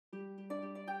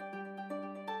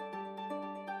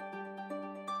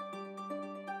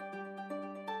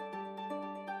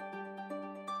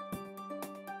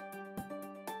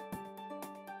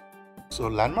So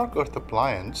Landmark Earth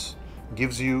Appliance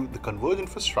gives you the converged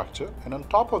infrastructure, and on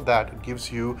top of that it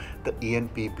gives you the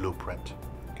E&P Blueprint.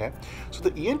 Okay, so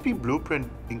the E&P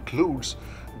Blueprint includes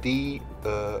the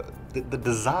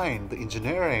design, the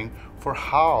engineering for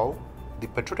how the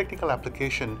petrotechnical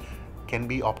application can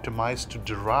be optimized to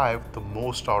derive the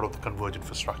most out of the converged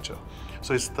infrastructure.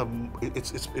 So it's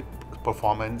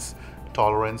performance,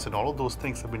 tolerance, and all of those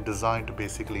things have been designed to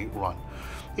basically run.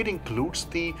 It includes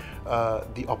the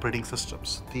operating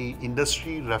systems, the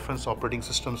industry reference operating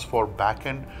systems for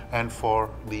backend and for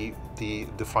the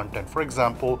front end. For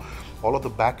example, all of the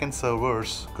backend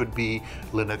servers could be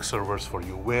Linux servers for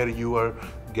you, where you are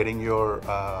getting your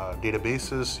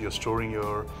databases, you're storing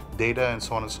your data, and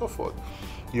so on and so forth.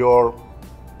 Your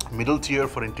middle tier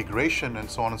for integration and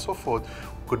so on and so forth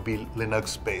could be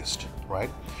Linux based, right?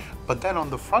 But then on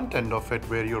the front end of it,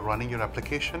 where you're running your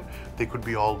application, they could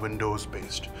be all Windows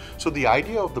based. So the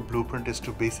idea of the blueprint is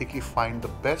to basically find the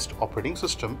best operating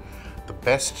system, the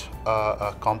best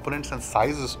components and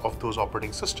sizes of those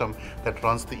operating system that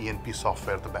runs the E&P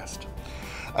software the best.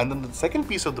 And then the second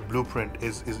piece of the blueprint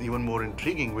is even more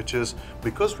intriguing, which is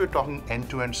because we're talking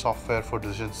end-to-end software for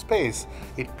decision space,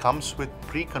 it comes with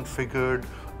pre-configured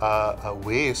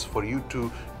ways for you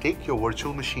to take your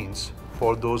virtual machines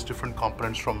for those different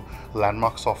components from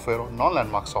Landmark software or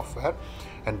non-Landmark software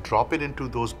and drop it into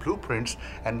those blueprints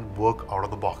and work out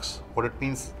of the box. What it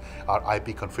means are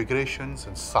IP configurations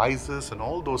and sizes and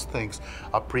all those things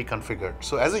are pre-configured.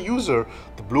 So as a user,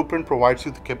 the blueprint provides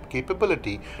you the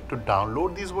capability to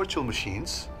download these virtual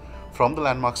machines from the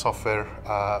Landmark software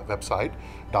website,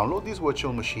 download these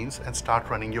virtual machines and start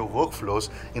running your workflows,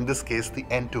 in this case the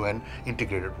end-to-end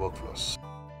integrated workflows.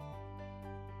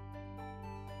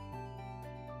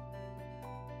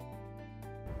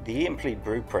 The E&P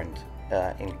Blueprint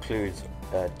includes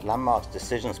Landmark's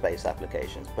decision space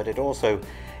applications, but it also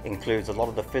includes a lot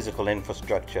of the physical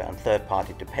infrastructure and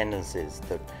third-party dependencies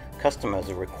that customers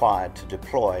are required to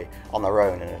deploy on their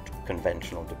own in a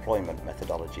conventional deployment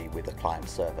methodology with a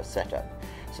client-server setup.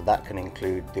 So that can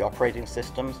include the operating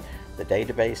systems, the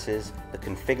databases, the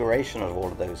configuration of all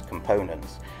of those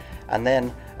components, and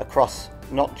then across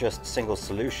not just single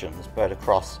solutions, but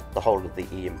across the whole of the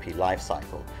E&P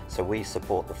lifecycle. So we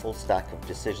support the full stack of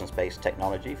decision-based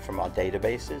technology from our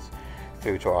databases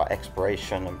through to our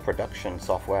exploration and production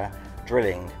software,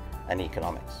 drilling, and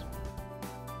economics.